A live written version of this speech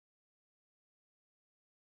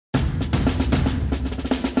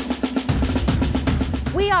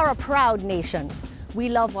We are a proud nation. We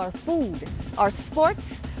love our food, our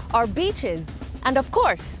sports, our beaches, and of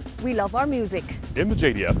course, we love our music. In the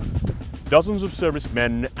JDF, dozens of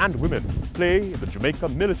servicemen and women play the Jamaica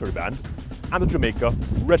Military Band and the Jamaica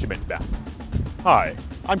Regiment Band. Hi,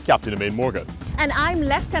 I'm Captain Emaine Morgan. And I'm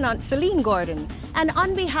Lieutenant Celine Gordon. And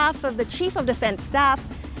on behalf of the Chief of Defence Staff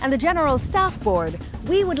and the General Staff Board,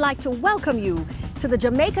 we would like to welcome you to the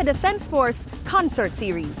Jamaica Defence Force Concert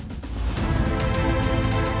Series.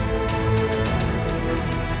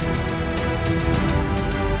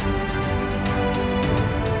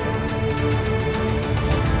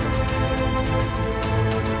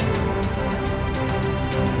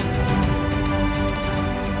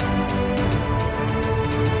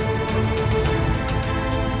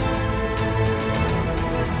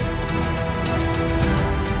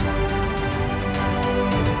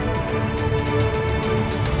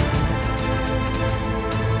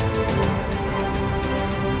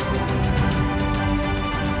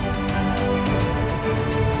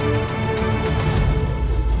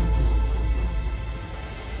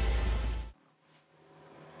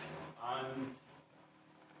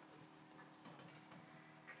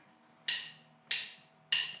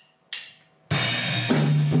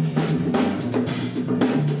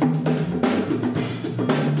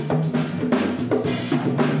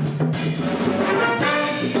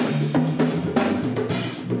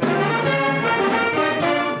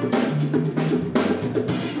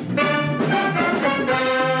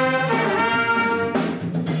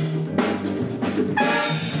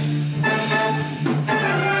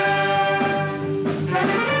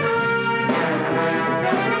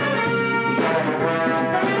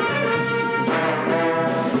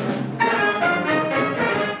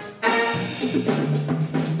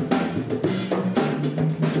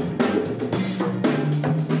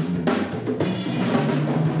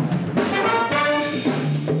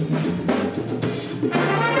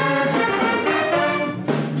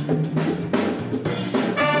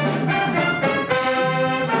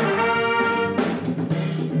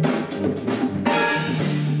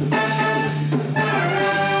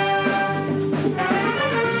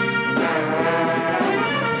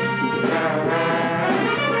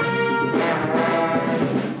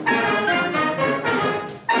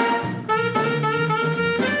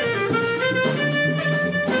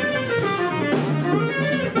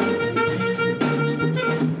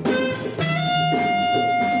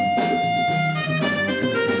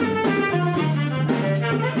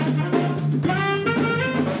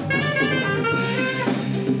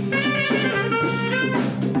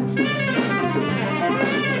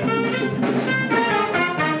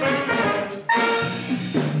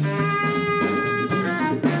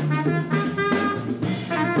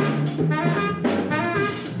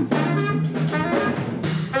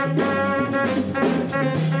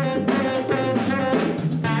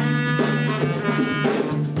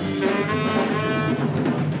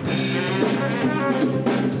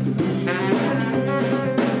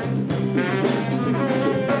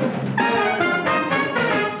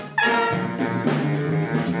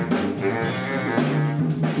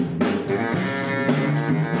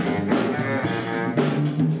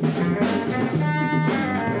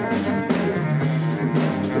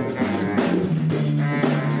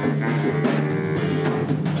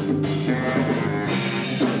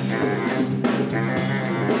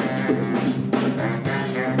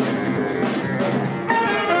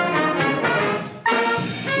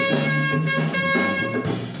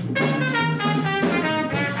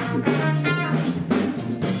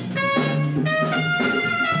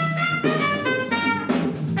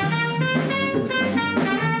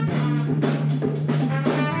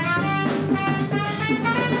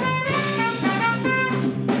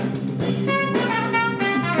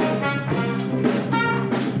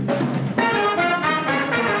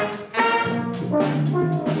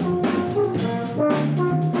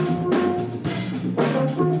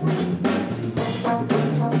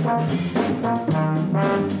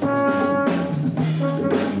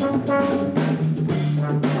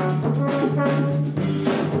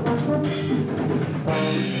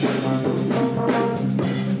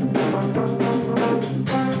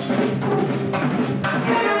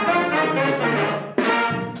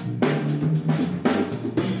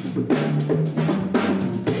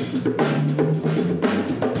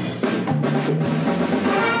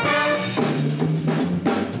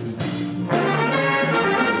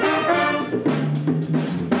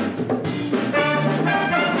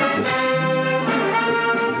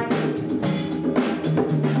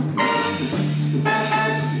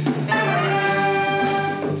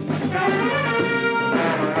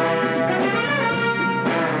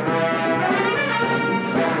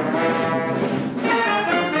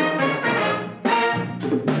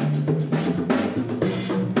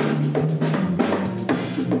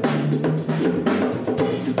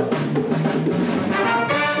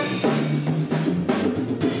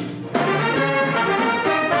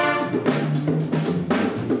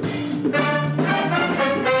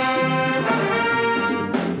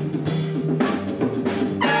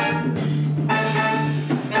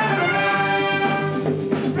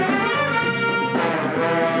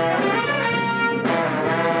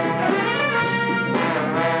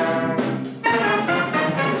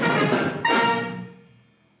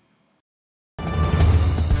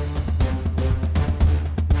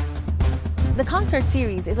 The concert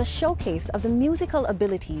series is a showcase of the musical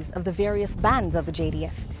abilities of the various bands of the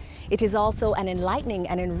JDF. It is also an enlightening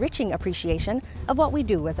and enriching appreciation of what we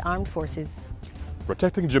do as armed forces.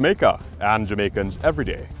 Protecting Jamaica and Jamaicans every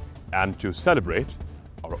day, and to celebrate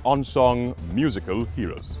our unsung musical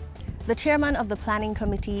heroes. The chairman of the Planning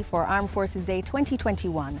Committee for Armed Forces Day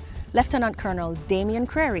 2021, Lieutenant Colonel Damian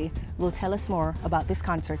Creary, will tell us more about this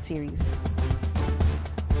concert series.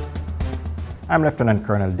 I'm Lieutenant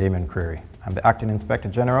Colonel Damian Creary. I'm the Acting Inspector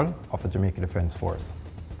General of the Jamaica Defence Force.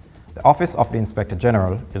 The Office of the Inspector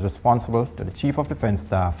General is responsible to the Chief of Defence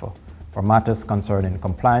Staff for matters concerning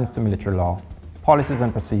compliance to military law, policies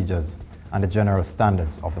and procedures, and the general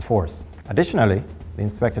standards of the force. Additionally, the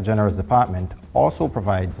Inspector General's Department also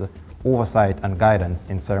provides oversight and guidance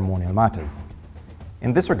in ceremonial matters.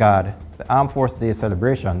 In this regard, the Armed Force Day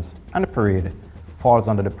celebrations and the parade falls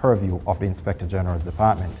under the purview of the Inspector General's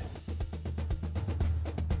Department.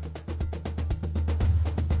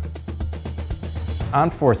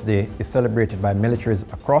 Armed Force Day is celebrated by militaries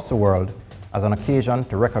across the world as an occasion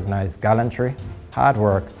to recognize gallantry, hard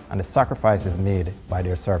work, and the sacrifices made by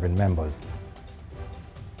their serving members.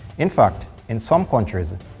 In fact, in some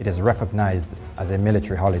countries, it is recognized as a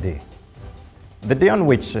military holiday. The day on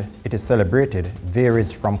which it is celebrated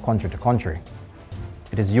varies from country to country.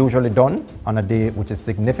 It is usually done on a day which is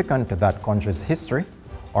significant to that country's history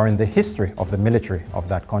or in the history of the military of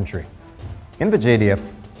that country. In the JDF,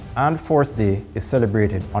 Armed Force Day is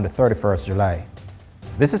celebrated on the 31st July.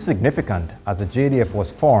 This is significant as the JDF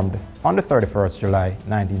was formed on the 31st July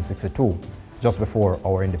 1962, just before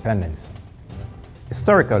our independence.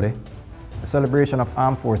 Historically, the celebration of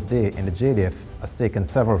Armed Force Day in the JDF has taken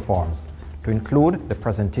several forms, to include the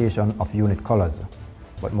presentation of unit colors.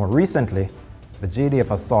 But more recently, the JDF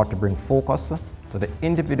has sought to bring focus to the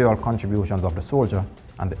individual contributions of the soldier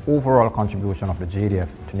and the overall contribution of the JDF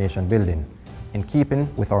to nation building, in keeping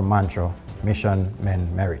with our mantra, Mission,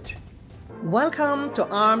 Men, Merit. Welcome to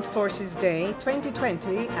Armed Forces Day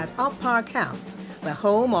 2020 at Up Park Camp, the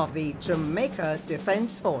home of the Jamaica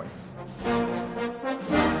Defence Force.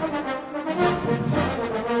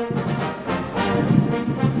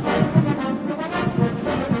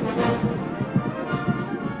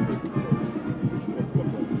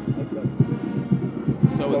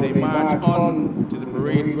 So they march on to the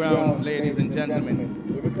parade grounds, ladies and gentlemen.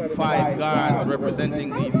 5 guards representing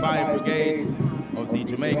the 5 brigades of the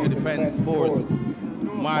Jamaica Defence Force,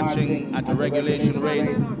 marching at a regulation rate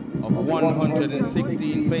of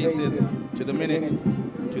 116 paces to the minute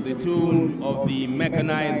to the tune of the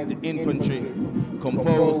mechanized infantry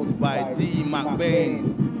composed by D.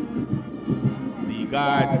 McBain. The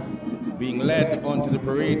guards being led onto the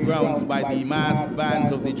parade grounds by the masked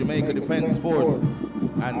bands of the Jamaica Defence Force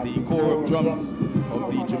and the Corps of Drums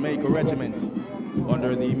of the Jamaica Regiment,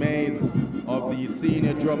 under the maze of the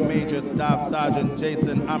Senior Drum Major Staff Sergeant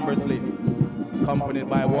Jason Ambersley, accompanied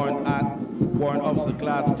by Warrant Officer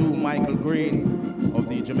Class 2 Michael Green of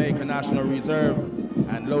the Jamaica National Reserve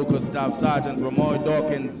and Local Staff Sergeant Ramoy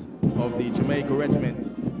Dawkins of the Jamaica Regiment.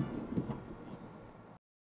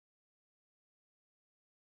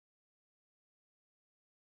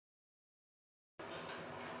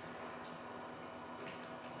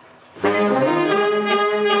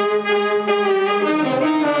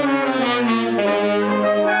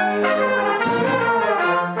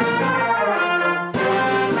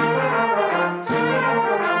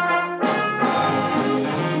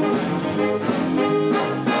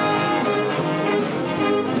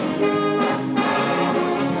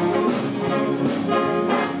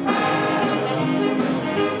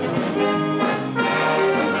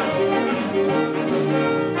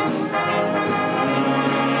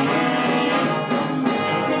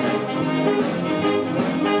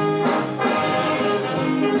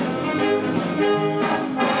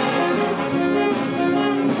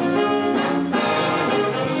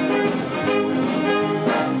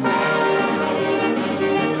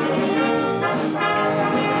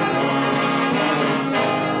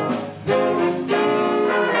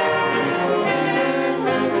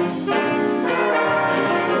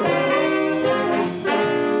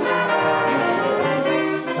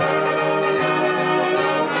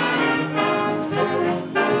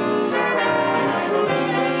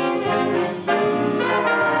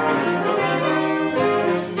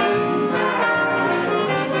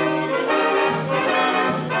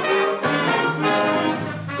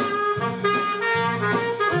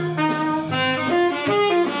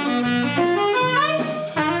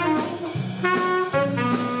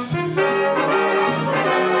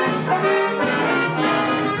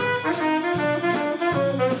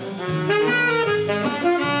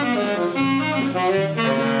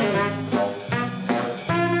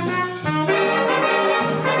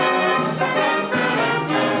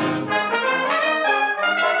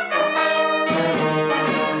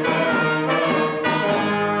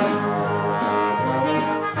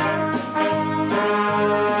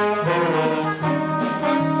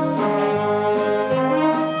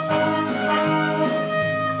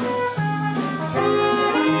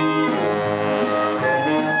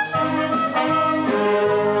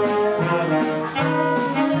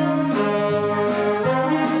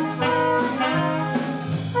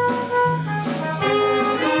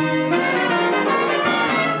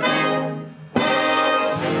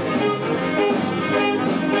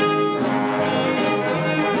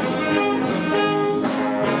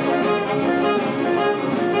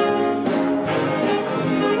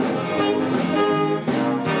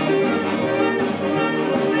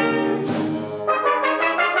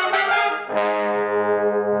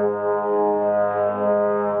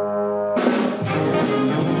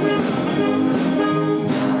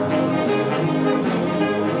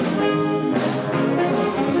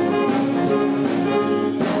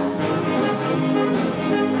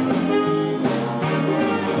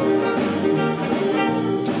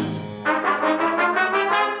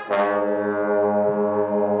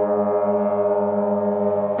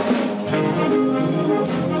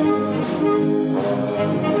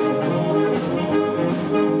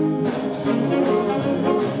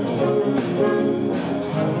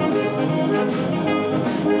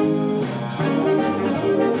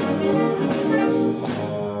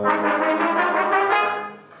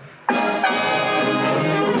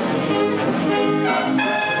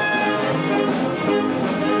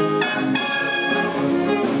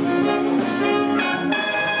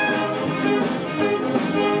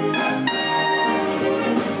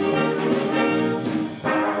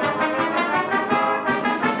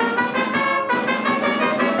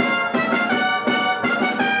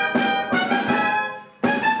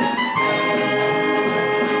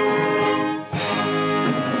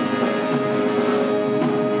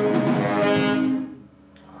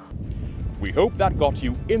 We hope that got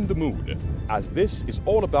you in the mood, as this is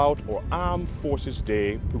all about our Armed Forces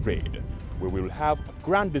Day Parade, where we will have a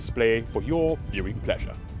grand display for your viewing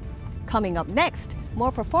pleasure. Coming up next,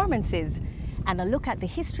 more performances and a look at the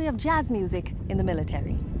history of jazz music in the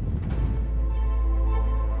military.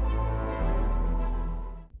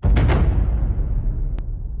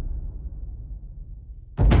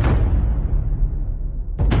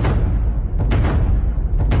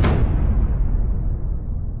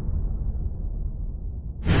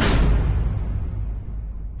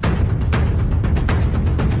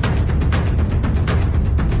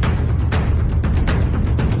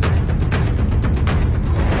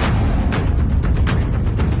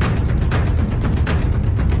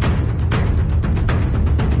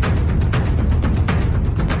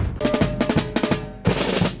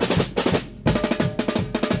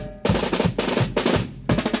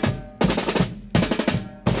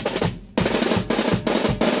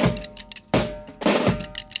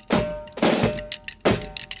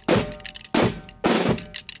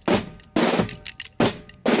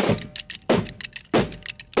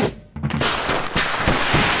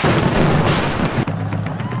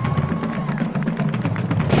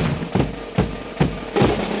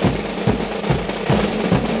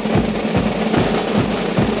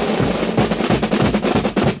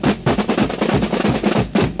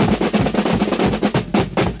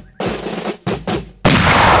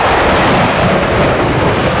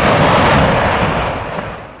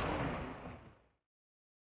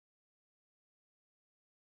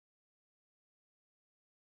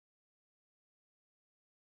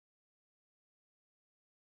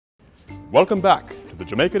 Welcome back to the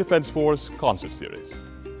Jamaica Defence Force concert series.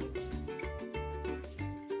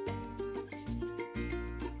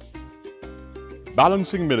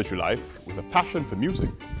 Balancing military life with a passion for music,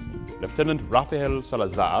 Lieutenant Rafael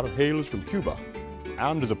Salazar hails from Cuba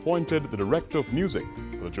and is appointed the Director of Music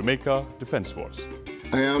for the Jamaica Defence Force.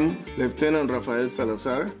 I am Lieutenant Rafael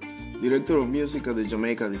Salazar, Director of Music at the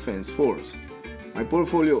Jamaica Defence Force. My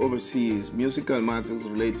portfolio oversees musical matters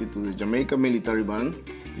related to the Jamaica Military Band,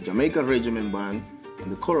 the Jamaica Regiment Band,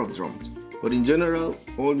 and the Corps of Drums. But in general,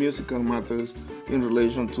 all musical matters in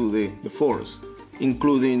relation to the force,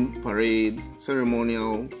 including parade,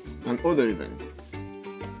 ceremonial, and other events.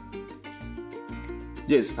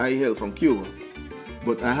 Yes, I hail from Cuba,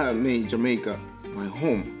 but I have made Jamaica my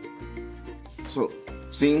home. So,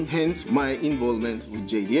 hence my involvement with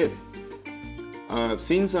JDF.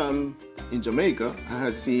 Since I'm in Jamaica, I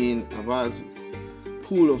have seen a vast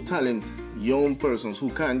pool of talent, young persons who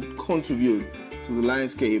can contribute to the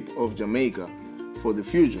landscape of Jamaica for the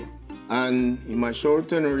future. And in my short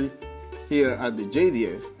tenure here at the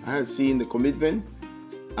JDF, I have seen the commitment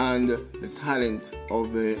and the talent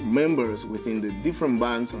of the members within the different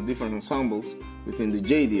bands and different ensembles within the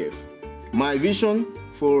JDF. My vision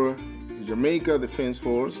for the Jamaica Defence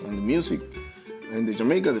Force and the music in the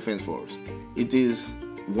Jamaica Defence Force, it is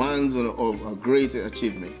one of a great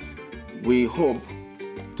achievement. We hope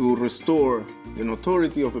to restore the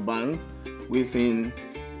notoriety of a band within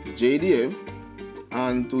the JDF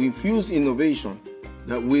and to infuse innovation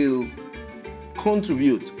that will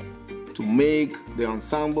contribute to make the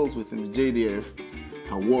ensembles within the JDF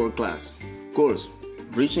a world class. Of course,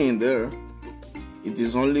 reaching in there, it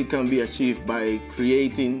is only can be achieved by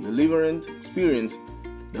creating the relevant experience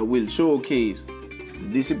that will showcase the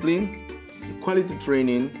discipline, the quality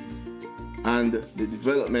training, and the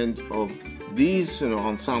development of these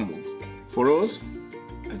ensembles. For us,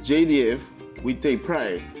 at JDF, we take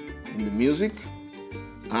pride in the music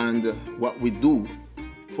and what we do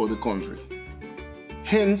for the country.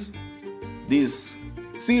 Hence, this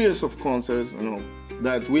series of concerts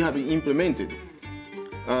that we have implemented.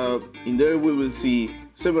 In there we will see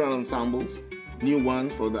several ensembles, new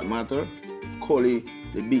ones for that matter, call it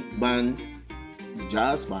the big band, the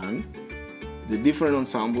jazz band, the different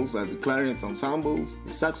ensembles like the clarinet ensembles,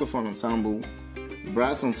 the saxophone ensemble, the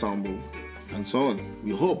brass ensemble, and so on.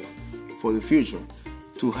 We hope for the future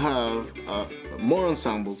to have more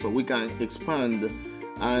ensembles so we can expand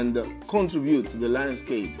and contribute to the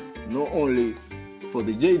landscape, not only for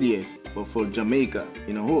the JDF, but for Jamaica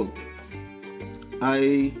in a whole.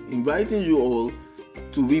 I invited you all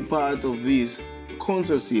to be part of this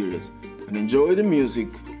concert series and enjoy the music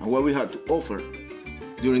and what we have to offer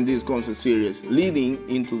during this concert series leading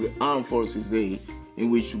into the Armed Forces Day,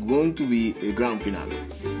 in which we're going to be a grand finale.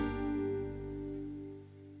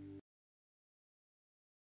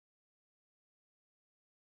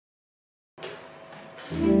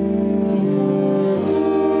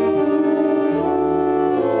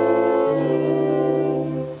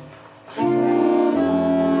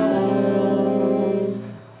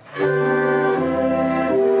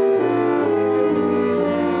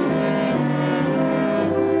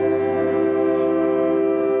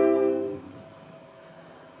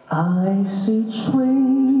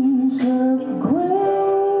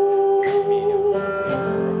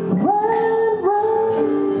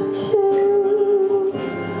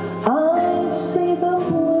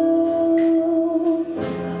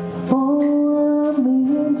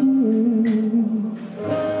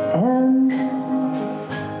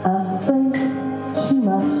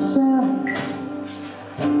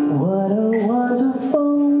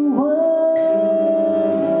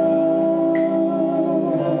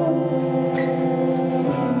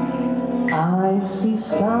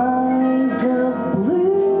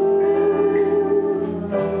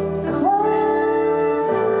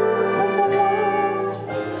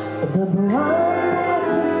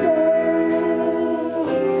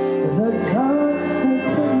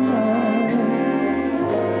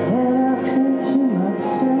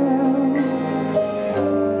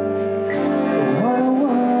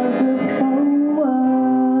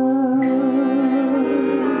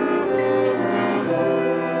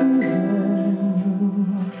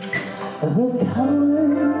 The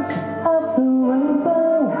colors of the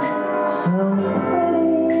rainbow, so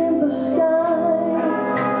pretty in the sky,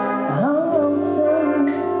 are also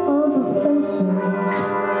on the faces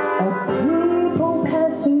of people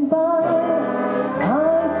passing by. I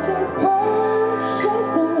see friends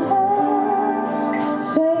shaking hands,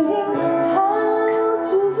 saying, how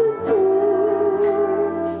do you do?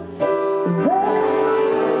 They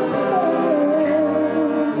say,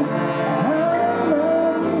 I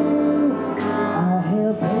love you. I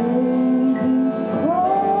hear babies cry.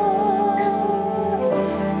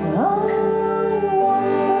 I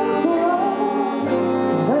watch them grow.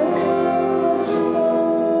 They much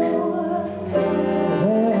more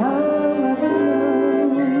than I ever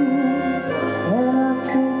knew. And I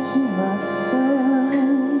think to myself,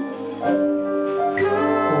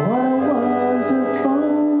 what a wonderful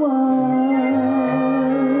world.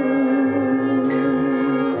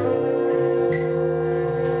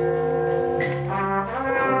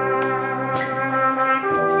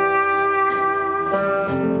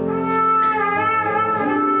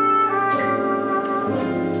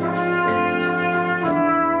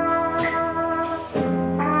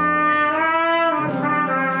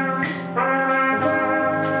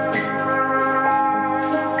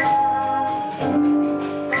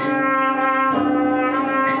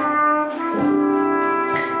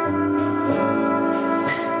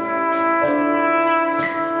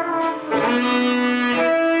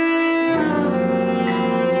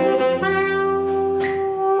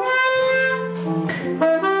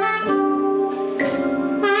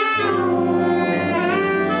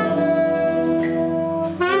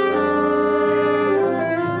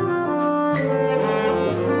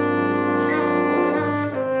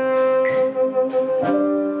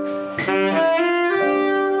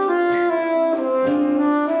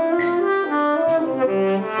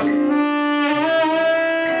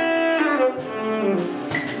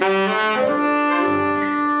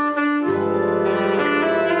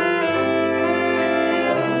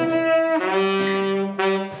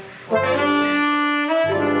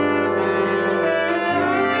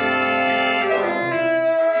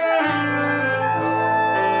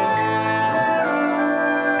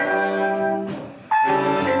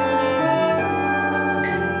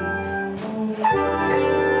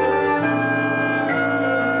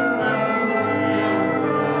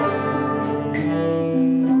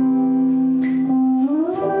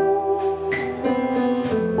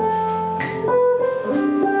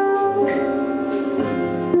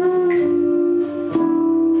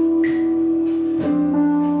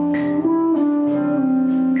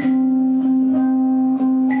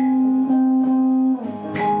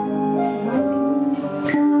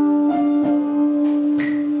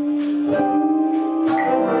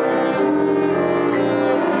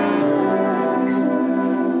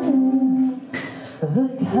 The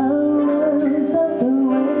colors of the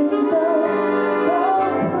rainbow, so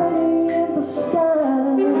pretty in the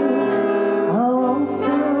sky, are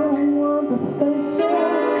also on the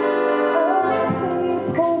faces of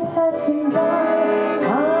people passing by.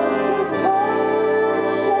 I see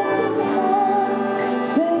friends shaking hands,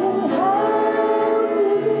 saying, how do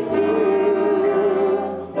you do?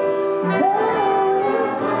 They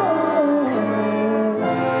say,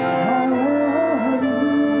 I love you.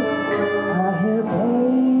 I hear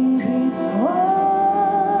babies cry.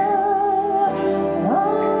 I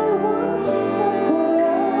watch them grow.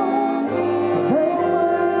 They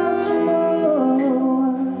much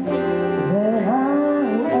more than I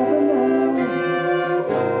ever knew.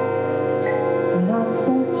 And I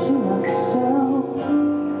think to myself,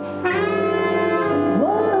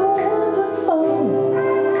 what a wonderful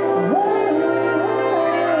world.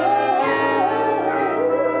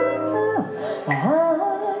 I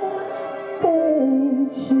think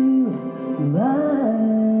to myself,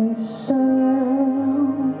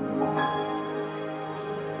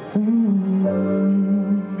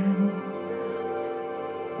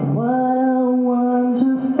 what a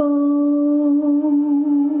wonderful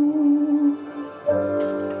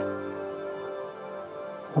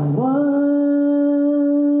world.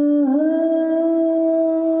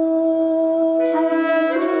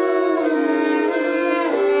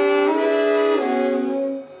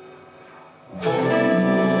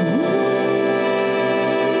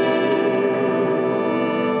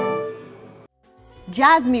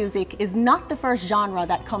 Jazz music is not the first genre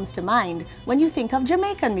that comes to mind when you think of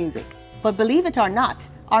Jamaican music. But believe it or not,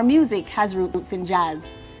 our music has roots in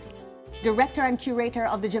jazz. Director and curator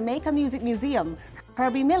of the Jamaica Music Museum,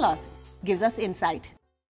 Herbie Miller, gives us insight.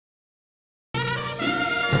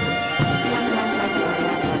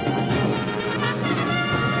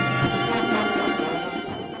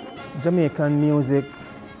 Jamaican music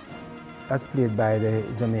as played by the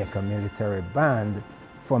Jamaica Military Band,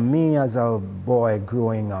 for me as a boy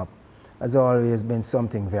growing up, has always been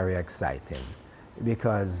something very exciting.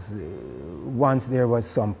 Because once there was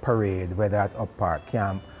some parade, whether at Up Park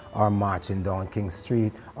Camp, or marching down King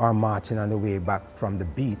Street, or marching on the way back from the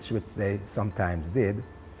beach, which they sometimes did,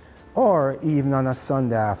 or even on a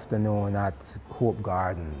Sunday afternoon at Hope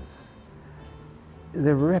Gardens.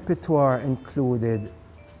 The repertoire included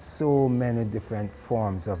so many different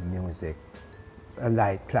forms of music, a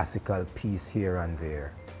light classical piece here and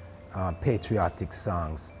there, patriotic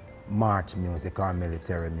songs, march music or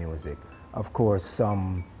military music. Of course,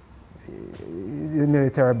 the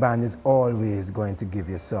military band is always going to give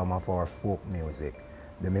you some of our folk music,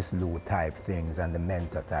 the Miss Lou type things and the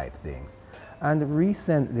Mentor type things. And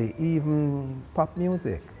recently, even pop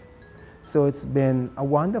music. So it's been a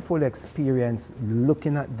wonderful experience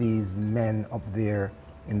looking at these men up there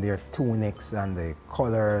in their tunics and the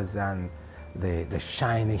colors and the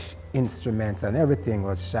shiny instruments, and everything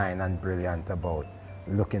was shine and brilliant about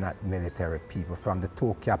looking at military people, from the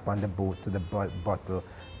toe cap on the boot to the bottle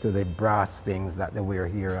to the brass things that they wear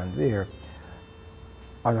here and there,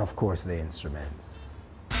 and of course the instruments.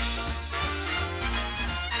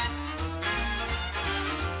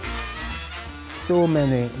 So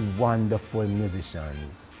many wonderful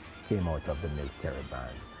musicians came out of the military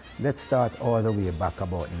band. Let's start all the way back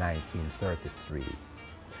about 1933,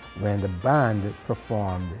 when the band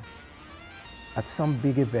performed at some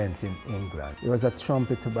big event in England. There was a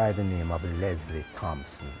trumpeter by the name of Leslie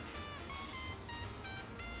Thompson.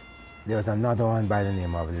 There was another one by the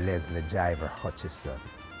name of Leslie Jiver Hutchison,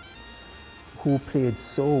 who played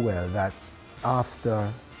so well that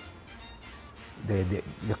after they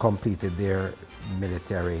completed their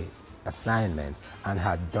military assignments and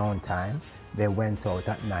had downtime, they went out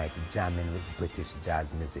at night jamming with British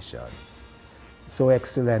jazz musicians. So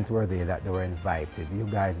excellent were they that they were invited. You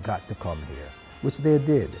guys got to come here, which they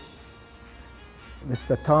did.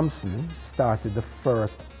 Mr. Thompson started the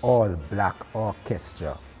first all-black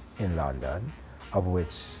orchestra in London, of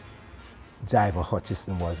which Jiver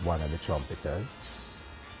Hutchison was one of the trumpeters.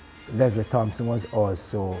 Leslie Thompson was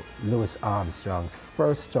also Louis Armstrong's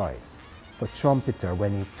first choice for trumpeter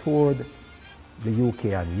when he toured the UK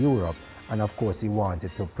and Europe, and of course he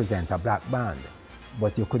wanted to present a black band.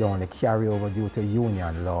 But you could only carry over due to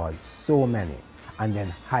union laws so many, and then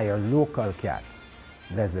hire local cats.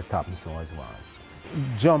 Leslie Thompson was one.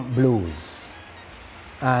 Jump blues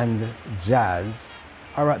and jazz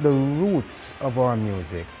are at the roots of our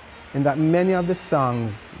music, in that many of the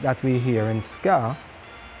songs that we hear in ska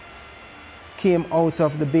came out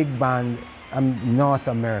of the big band North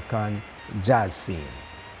American jazz scene.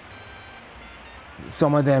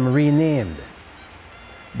 Some of them renamed,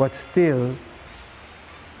 but still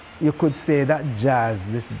you could say that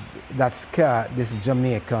jazz, that ska, this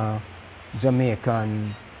Jamaican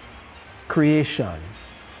creation,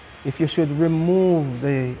 if you should remove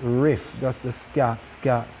the riff, just the ska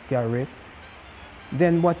riff,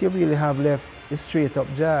 then what you really have left is straight up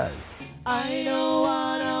jazz. I don't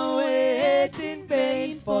wanna wait in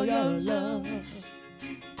vain for your love.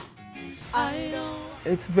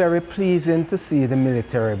 It's very pleasing to see the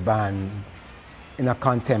military band in a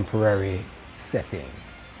contemporary setting.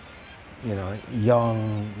 You know,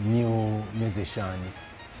 young, new musicians,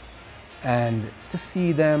 and to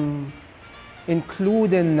see them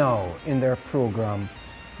including now in their program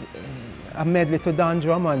a medley to Don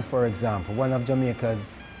Drummond, for example, one of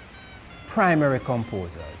Jamaica's primary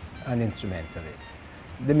composers and instrumentalists.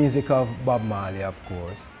 The music of Bob Marley, of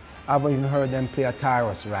course. I've even heard them play a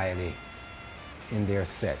Tyrus Riley in their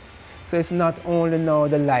set. So it's not only now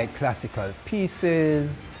the light classical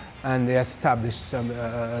pieces and the established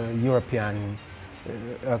European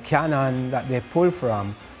canon that they pull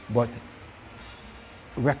from, but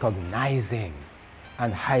recognizing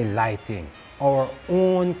and highlighting our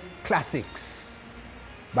own classics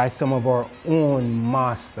by some of our own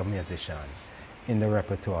master musicians in the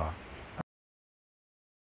repertoire.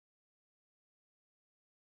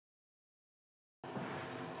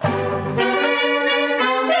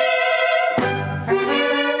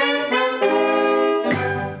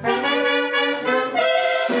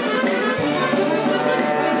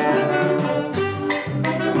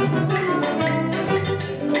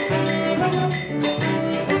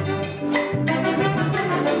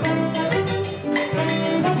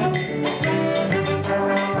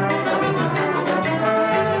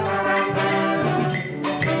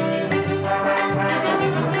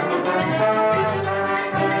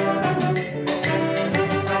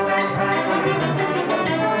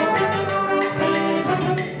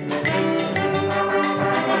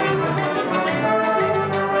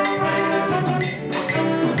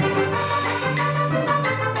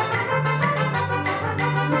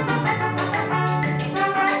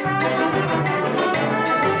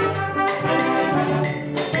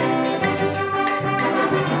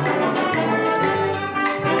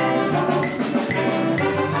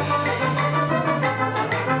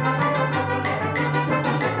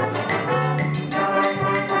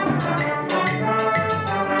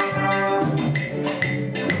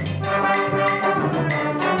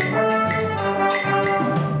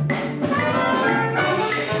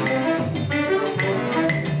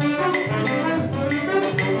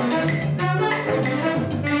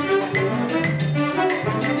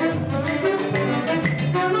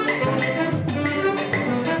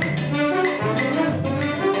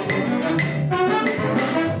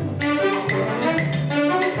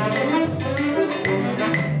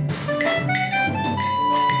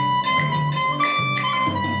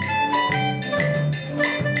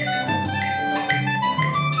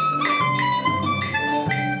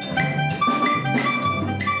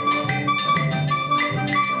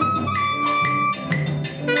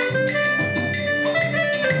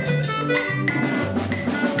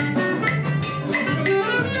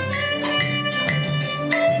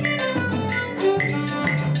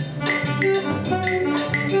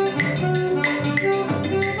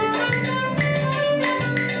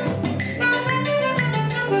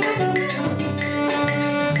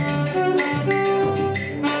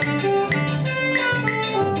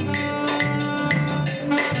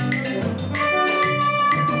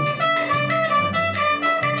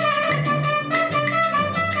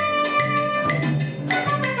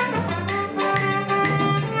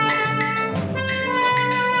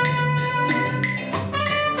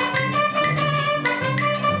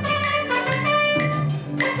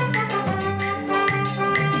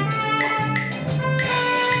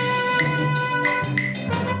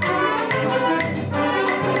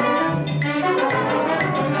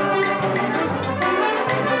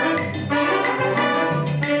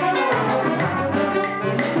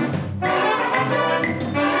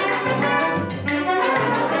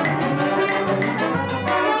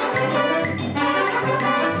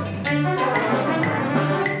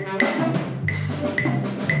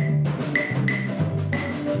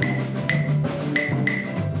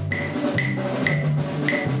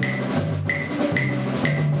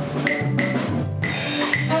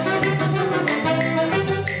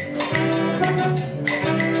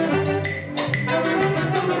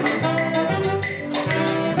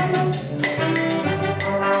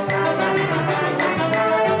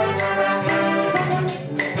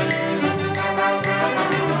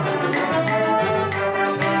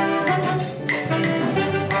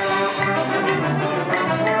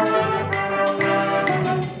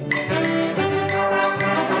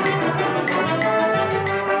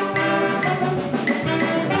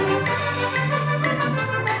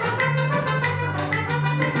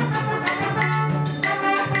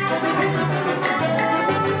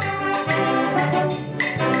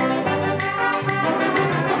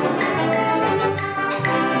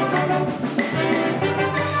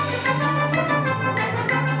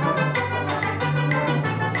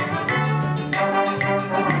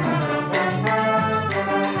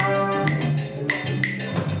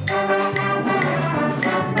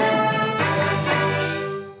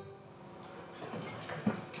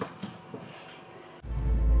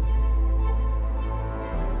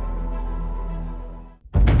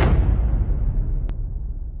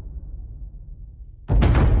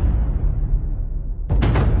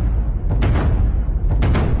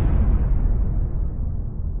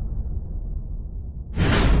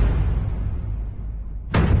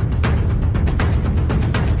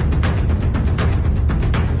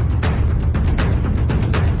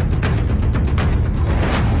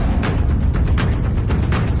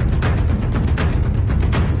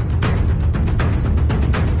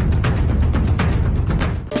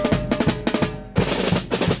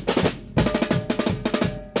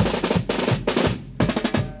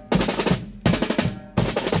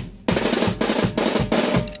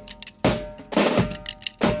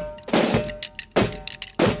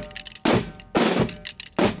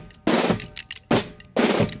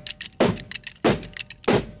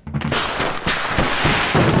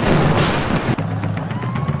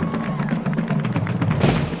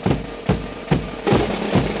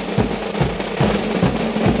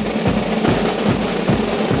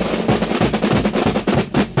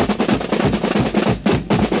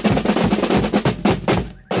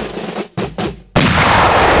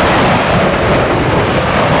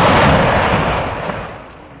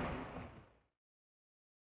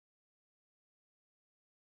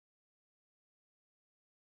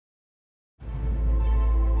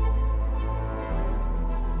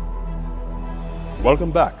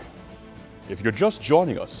 Welcome back. If you're just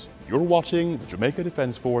joining us, you're watching the Jamaica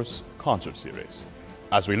Defence Force concert series.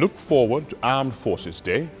 As we look forward to Armed Forces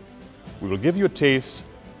Day, we will give you a taste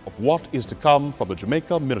of what is to come from the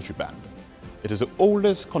Jamaica Military Band. It is the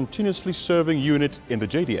oldest continuously serving unit in the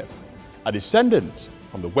JDF, a descendant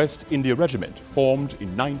from the West India Regiment formed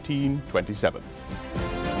in 1927.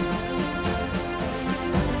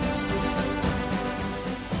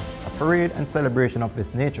 A parade and celebration of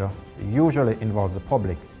this nature usually involves the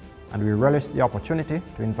public, and we relish the opportunity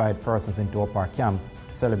to invite persons into our camp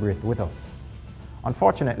to celebrate with us.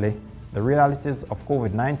 Unfortunately, the realities of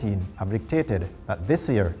COVID-19 have dictated that this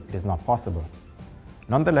year it is not possible.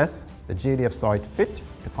 Nonetheless, the JDF saw it fit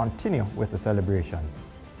to continue with the celebrations,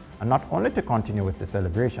 and not only to continue with the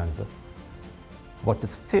celebrations, but to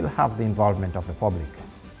still have the involvement of the public.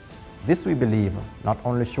 This, we believe, not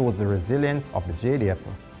only shows the resilience of the JDF,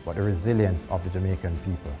 but the resilience of the Jamaican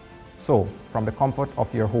people. So, from the comfort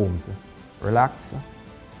of your homes, relax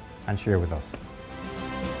and share with us.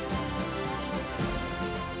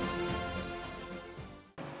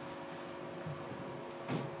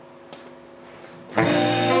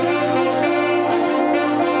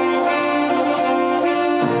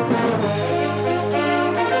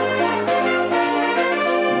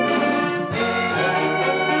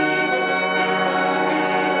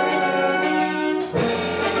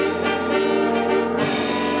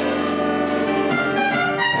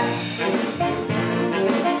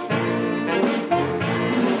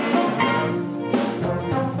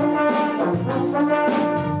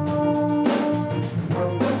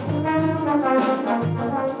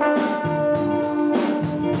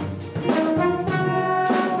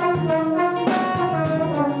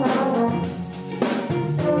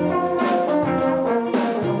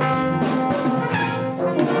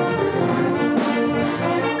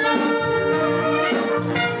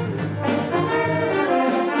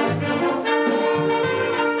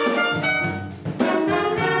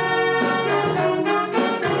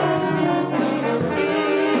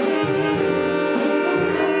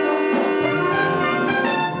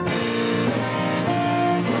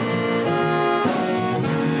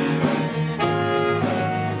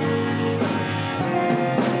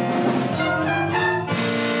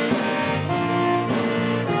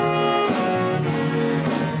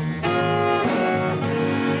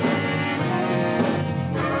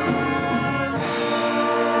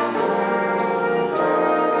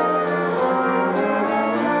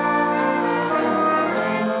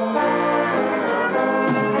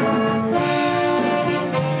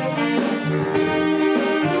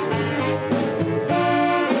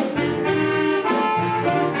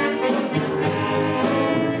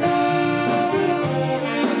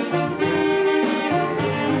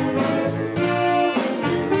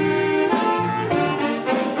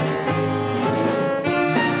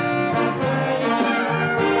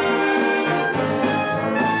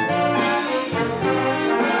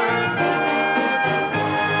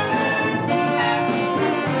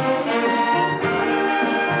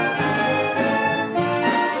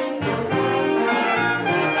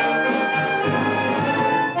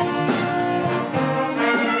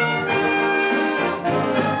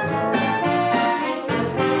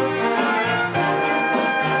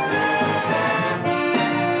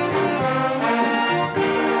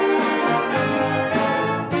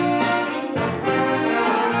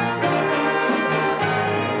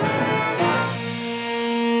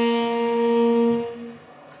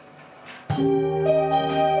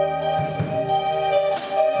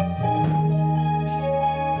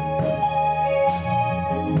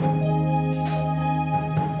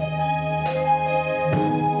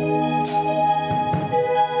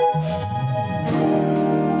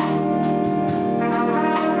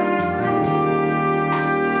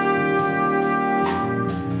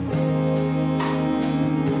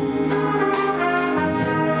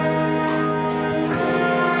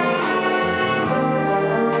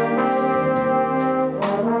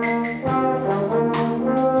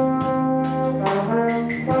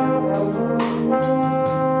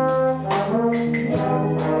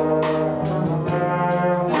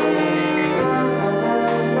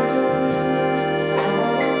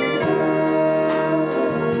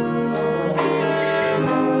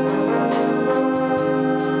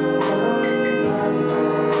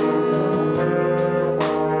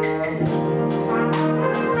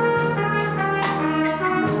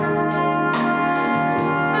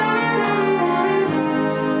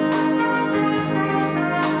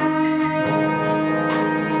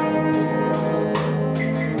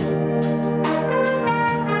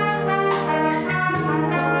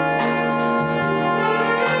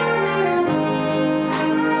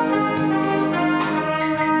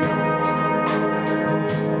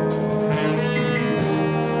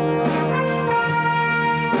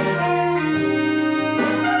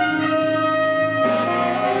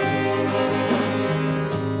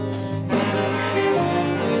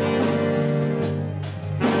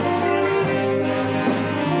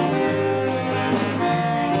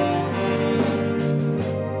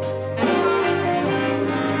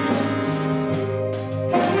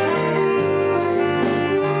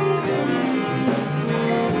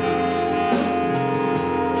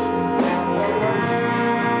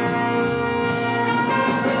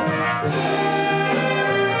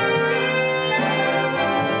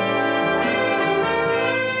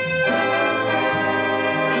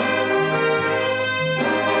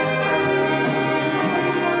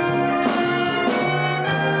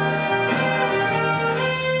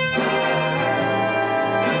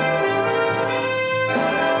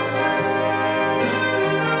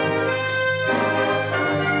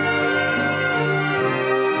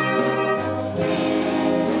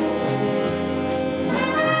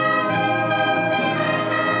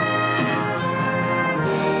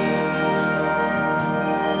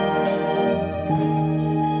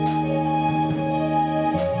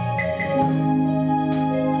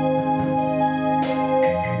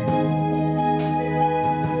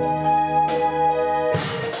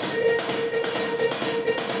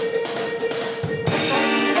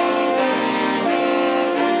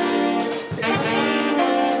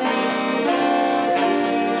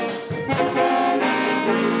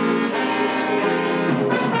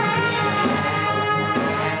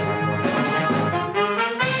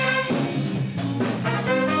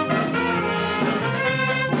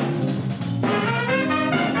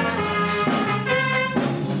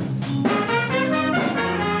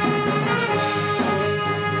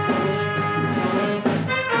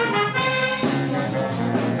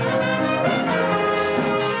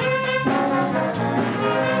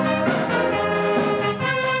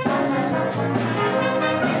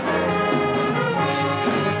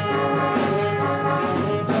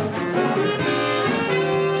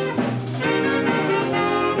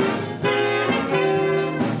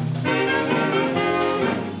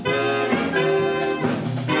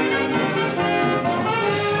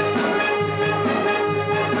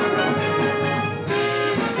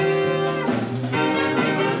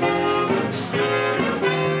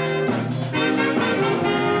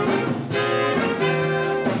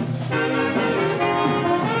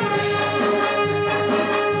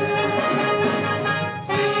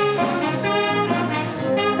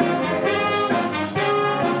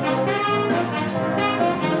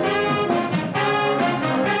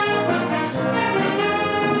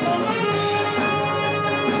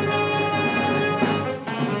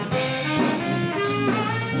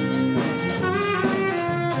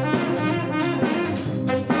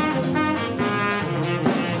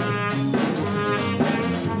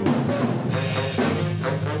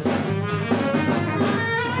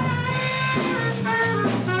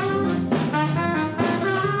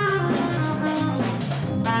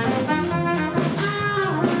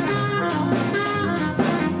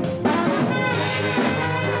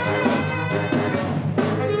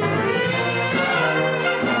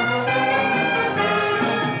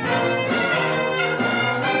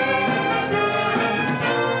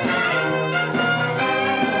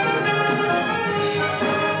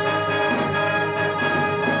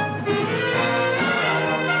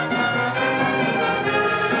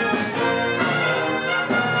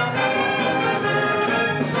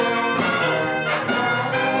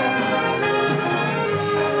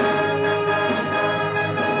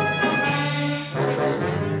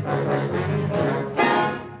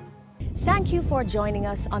 Thank you for joining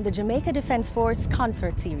us on the Jamaica Defence Force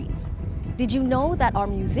concert series. Did you know that our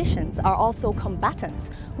musicians are also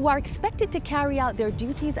combatants who are expected to carry out their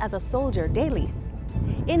duties as a soldier daily?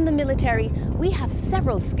 In the military, we have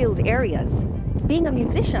several skilled areas. Being a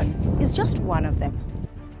musician is just one of them.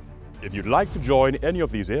 If you'd like to join any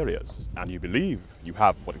of these areas and you believe you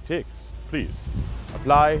have what it takes, please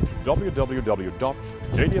apply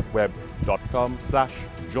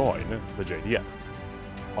www.jdfweb.com/join the JDF.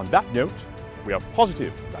 On that note, we are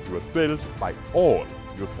positive that you were thrilled by all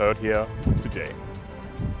you've heard here today.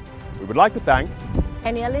 We would like to thank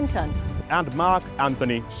Enya Linton and Mark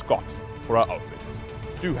Anthony Scott for our outfits.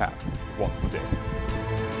 Do have a wonderful day.